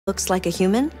looks like a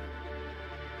human?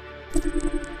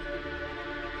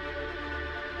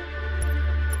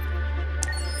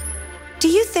 Do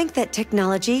you think that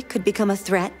technology could become a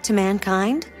threat to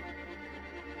mankind?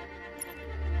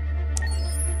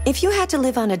 If you had to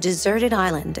live on a deserted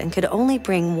island and could only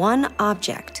bring one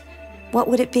object, what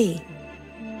would it be?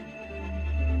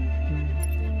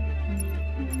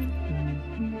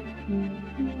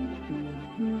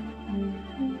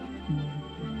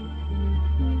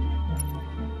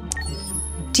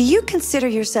 Do you consider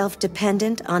yourself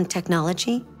dependent on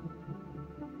technology?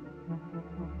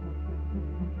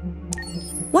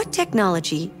 What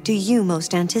technology do you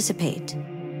most anticipate?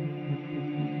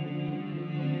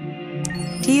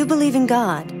 Do you believe in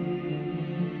God?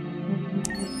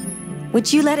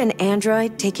 Would you let an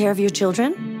android take care of your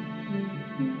children?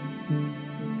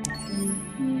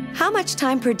 How much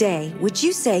time per day would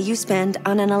you say you spend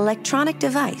on an electronic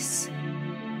device?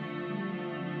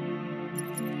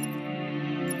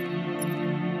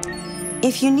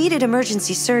 If you needed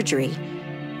emergency surgery,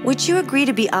 would you agree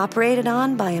to be operated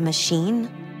on by a machine?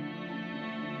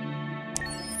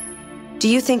 Do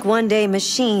you think one day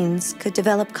machines could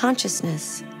develop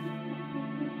consciousness?